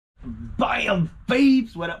Bam,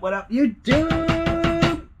 babes. What up,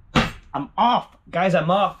 YouTube? I'm off. Guys, I'm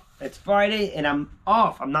off. It's Friday and I'm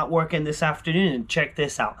off. I'm not working this afternoon. And check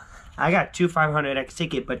this out. I got two 500X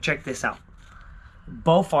tickets, but check this out.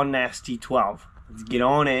 Both on Nasty 12. Let's get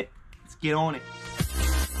on it. Let's get on it.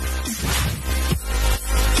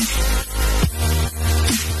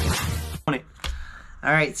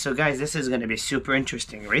 Alright, so guys, this is going to be super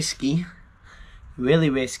interesting. Risky. Really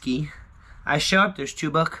risky. I show up, there's two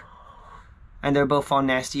book. And they're both on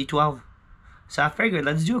Nasty 12. So I figured,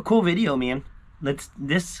 let's do a cool video, man.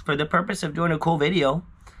 For the purpose of doing a cool video,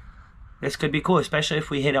 this could be cool, especially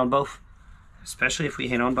if we hit on both.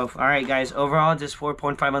 Alright, guys, overall, just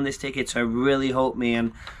 4.5 on this ticket. So I really hope,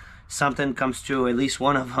 man, something comes through, at least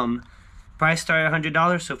one of them. Price started at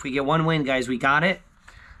 $100, so if we get one win, guys, we got it.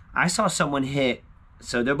 I saw someone hit.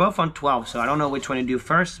 So they're both on 12, so I don't know which one to do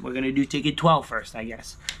first. We're going to do ticket 12 first, I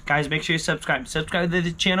guess. Guys, make sure you subscribe. Subscribe to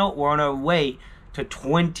the channel. We're on our way to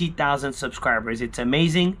 20,000 subscribers. It's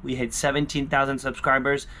amazing. We hit 17,000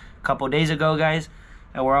 subscribers a couple days ago, guys.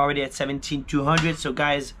 And we're already at 17,200. So,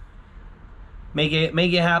 guys, make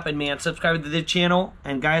it happen, man. Subscribe to the channel.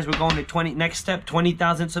 And, guys, we're going to next step,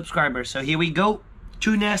 20,000 subscribers. So here we go.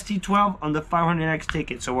 2 Nasty 12 on the 500X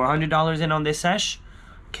ticket. So we're $100 in on this sesh.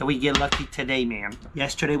 Can we get lucky today, man?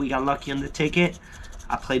 Yesterday we got lucky on the ticket.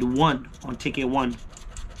 I played 1 on ticket 1.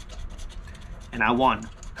 And I won.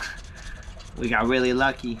 We got really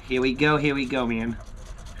lucky. Here we go, man.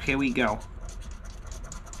 Here we go.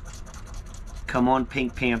 Come on,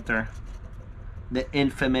 Pink Panther. The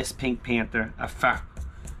infamous Pink Panther.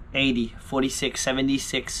 80, 46,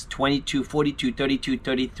 76, 22, 42, 32,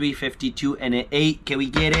 33, 52, and an 8. Can we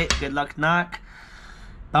get it? Good luck, knock.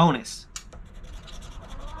 Bonus.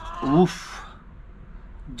 Oof.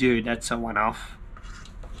 Dude, that's a one-off.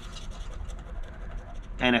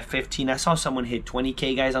 And a 15. I saw someone hit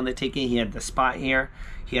 20K, guys, on the ticket. He had the spot here.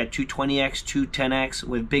 He had two 20X, two 10X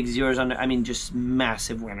with big zeros on it. I mean, just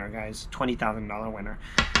massive winner, guys. $20,000 winner.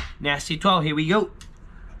 Nasty 12, here we go.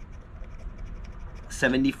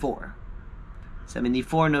 74.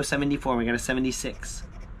 74, no 74. We got a 76.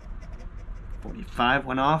 45,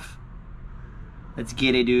 one off. Let's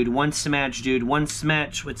get it, dude. One smash, dude. One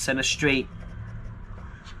smash would send us straight.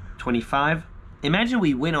 25. Imagine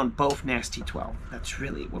we win on both Nasty 12. That's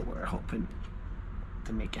really what we're hoping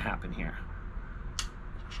to make it happen here.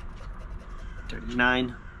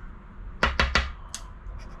 39.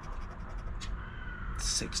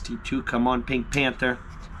 62. Come on, Pink Panther.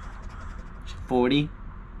 40.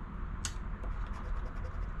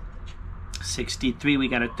 63. We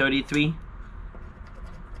got a 33.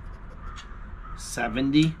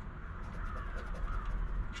 70.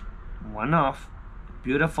 One off.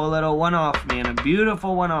 Beautiful little one off, man. A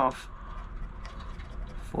beautiful one off.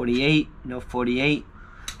 48. No 48.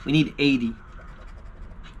 We need 80.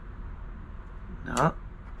 No.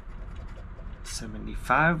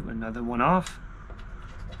 75. Another one off.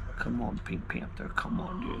 Come on, Pink Panther. Come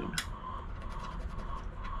on, dude.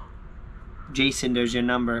 Jason, there's your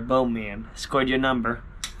number. Boom, man. Scored your number.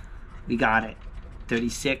 We got it.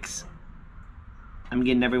 36. I'm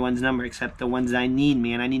getting everyone's number except the ones I need,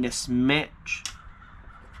 man. I need a smash.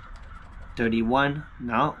 31.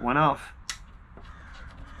 No, one off.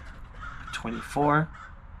 24.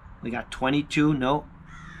 We got 22. No.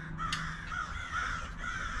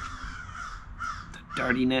 The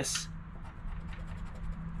dirtiness.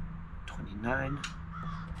 29.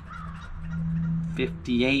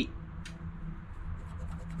 58.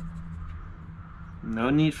 No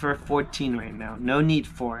need for a 14 right now. No need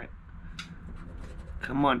for it.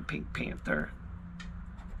 Come on, Pink Panther.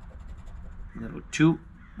 Little 2.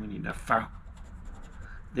 We need a foul.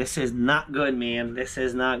 This is not good, man. This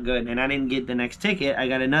is not good. And I didn't get the next ticket. I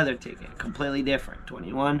got another ticket. Completely different.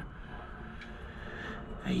 21.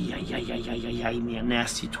 Ay, man.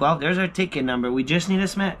 Nasty 12. There's our ticket number. We just need a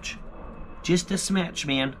smash. Just a smash,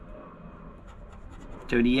 man.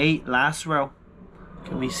 38. Last row.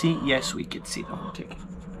 Can we see? Yes, we can see the whole ticket.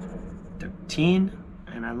 13.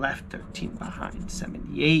 And I left 13 behind.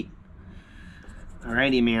 78.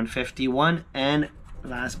 Alrighty, man. 51. And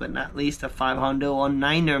last but not least, a 500 on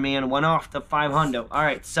Niner, man. One off the 500.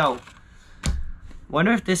 Alright, so.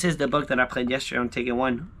 Wonder if this is the book that I played yesterday on ticket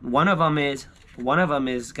 1. One of them is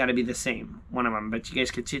got to be the same. One of them. But you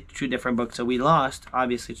guys could see two different books. So we lost.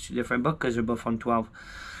 Obviously, it's two different books because they're both on 12.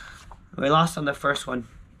 We lost on the first one.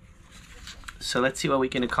 So let's see what we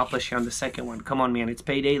can accomplish here on the second one. Come on, man. It's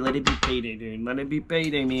payday. Let it be payday, dude. Let it be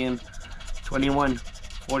payday, man. 21,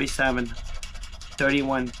 47,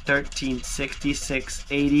 31, 13, 66,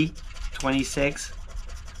 80, 26,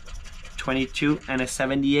 22, and a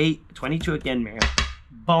 78. 22 again, man.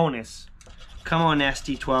 bonus. Come on,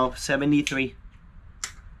 nasty 12. 73.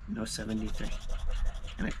 No 73.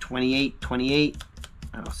 And a 28. 28.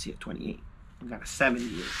 I don't see a 28. We got a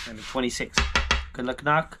 78 and a 26. Good luck,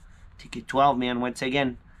 knock. Ticket 12, man, once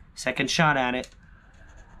again. Second shot at it.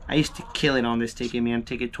 I used to kill it on this ticket, man.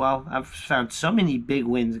 Ticket 12. I've found so many big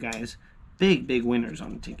wins, guys. Big winners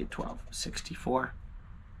on ticket 12. 64.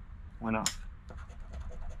 Went off.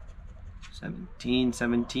 17.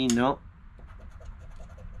 Nope.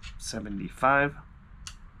 75.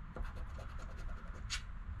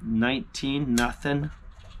 19. Nothing.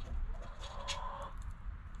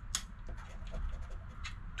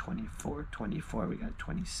 24. We got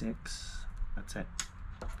 26. That's it.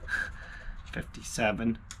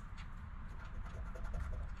 57.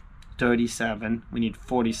 37. We need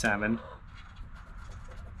 47.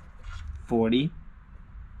 40.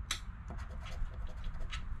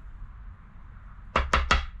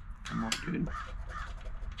 Come on, dude.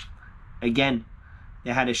 Again.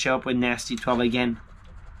 They had to show up with nasty 12 again.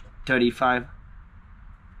 35.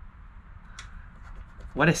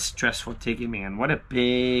 What a stressful ticket, man. What a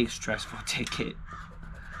big stressful ticket.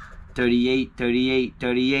 38.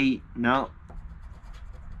 No.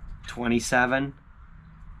 27.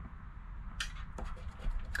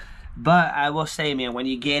 But I will say, man, when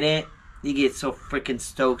you get it, you get so freaking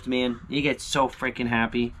stoked, man. You get so freaking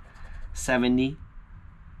happy. 70.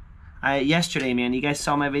 Yesterday, man, you guys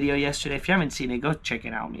saw my video yesterday. If you haven't seen it, go check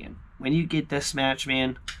it out, man. When you get this match,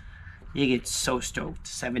 man, you get so stoked.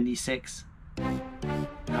 76.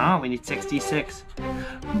 No, we need 66.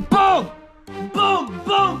 Boom!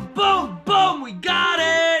 Boom! We got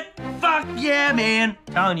it! Fuck yeah, man.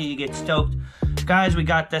 Telling you, you get stoked. Guys, we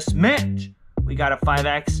got this match. We got a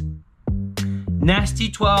 5X. Nasty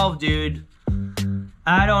 12, dude.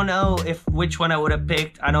 I don't know which one I would have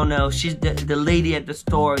picked. I don't know. She's the lady at the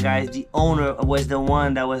store, guys. The owner was the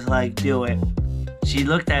one that was like, do it. She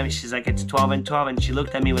looked at me. She's like, it's 12 and 12. And she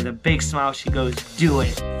looked at me with a big smile. She goes, do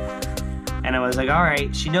it. And I was like, all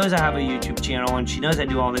right. She knows I have a YouTube channel. And she knows I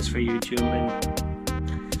do all this for YouTube.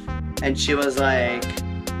 And she was like,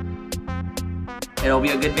 it'll be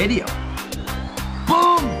a good video.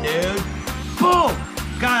 Boom, dude. Boom.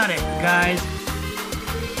 Got it, guys.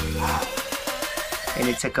 And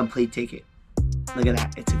it's a complete ticket. Look at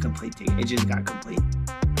that. It's a complete ticket. It just got complete.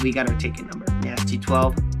 We got our ticket number. Nasty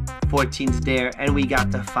 12. 14's there. And we got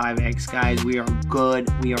the 5X, guys. We are good.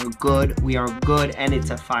 We are good. We are good. And it's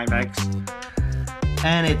a 5X.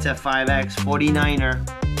 And it's a 5X. 49er.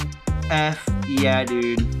 F yeah,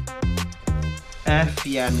 dude. F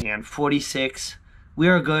yeah, man. 46. We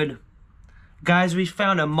are good. Guys, we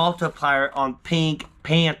found a multiplier on Pink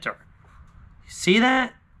Panther. See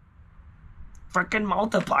that? Freaking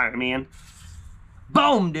multiplier, man.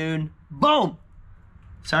 Boom, dude. Boom.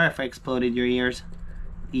 Sorry if I exploded your ears.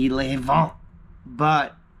 11.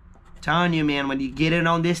 But, telling you, man, when you get it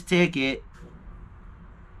on this ticket,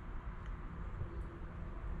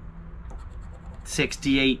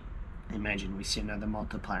 68. Imagine we see another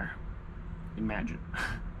multiplier. Imagine.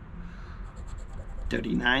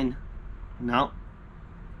 39. No.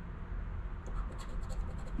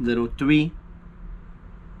 Little 3.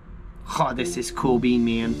 Oh, this is cool bean,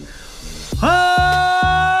 man. Holy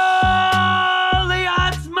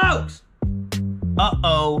hot smokes!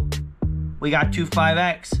 Uh-oh. We got 2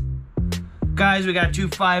 5X. Guys, we got 2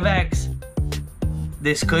 5X.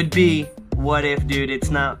 This could be. What if, dude? It's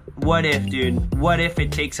not. What if, dude? What if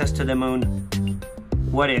it takes us to the moon?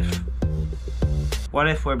 What if? What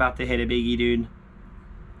if we're about to hit a biggie, dude?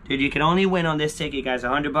 Dude, you can only win on this ticket, guys.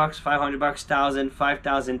 $100, $500, 1,000,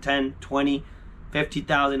 5,000, 10, 20,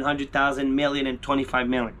 50,000, 100,000, million, and 25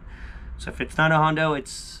 million. So if it's not a hundo,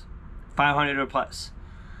 it's 500 or plus.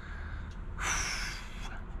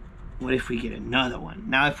 What if we get another one?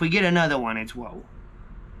 Now, if we get another one, it's whoa.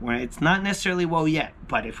 Well, it's not necessarily whoa yet,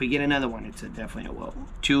 but if we get another one, it's definitely a whoa.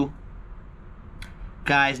 2.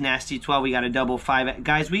 Guys, nasty 12. We got a double 5X.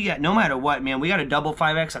 Guys, we got, no matter what, man, we got a double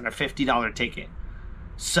 5X on a $50 ticket.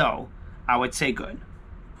 So, I would say good.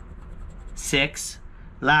 6.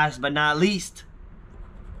 Last but not least,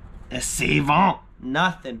 a savant.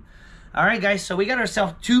 Nothing. Alright, guys, so we got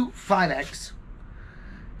ourselves 2 5X.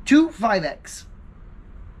 2 5X.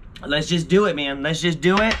 Let's just do it, man. Let's just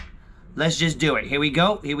do it. Let's just do it. Here we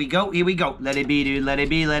go. Here we go. Here we go. Let it be, dude. Let it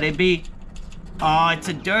be. Let it be. Oh, it's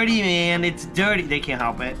a dirty, man. It's dirty. They can't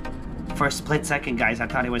help it. For a split second, guys, I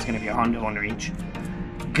thought it was going to be a hundo on reach.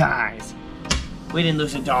 Guys, we didn't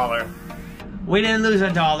lose $1. We didn't lose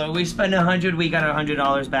 $1. We spent $100. We got our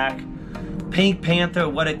 $100 back. Pink Panther,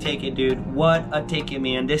 what a ticket, dude. What a ticket,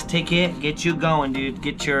 man. This ticket gets you going, dude.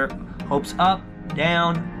 Get your hopes up,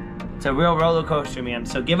 down, It's a real roller coaster, man.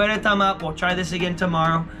 So give it a thumb up. We'll try this again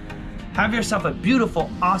tomorrow. Have yourself a beautiful,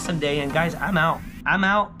 awesome day. And guys, I'm out.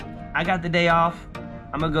 I got the day off.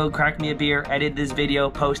 I'm gonna go crack me a beer, edit this video,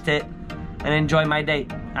 post it, and enjoy my day.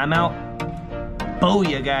 I'm out.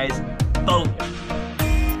 Booyah, guys. Booyah.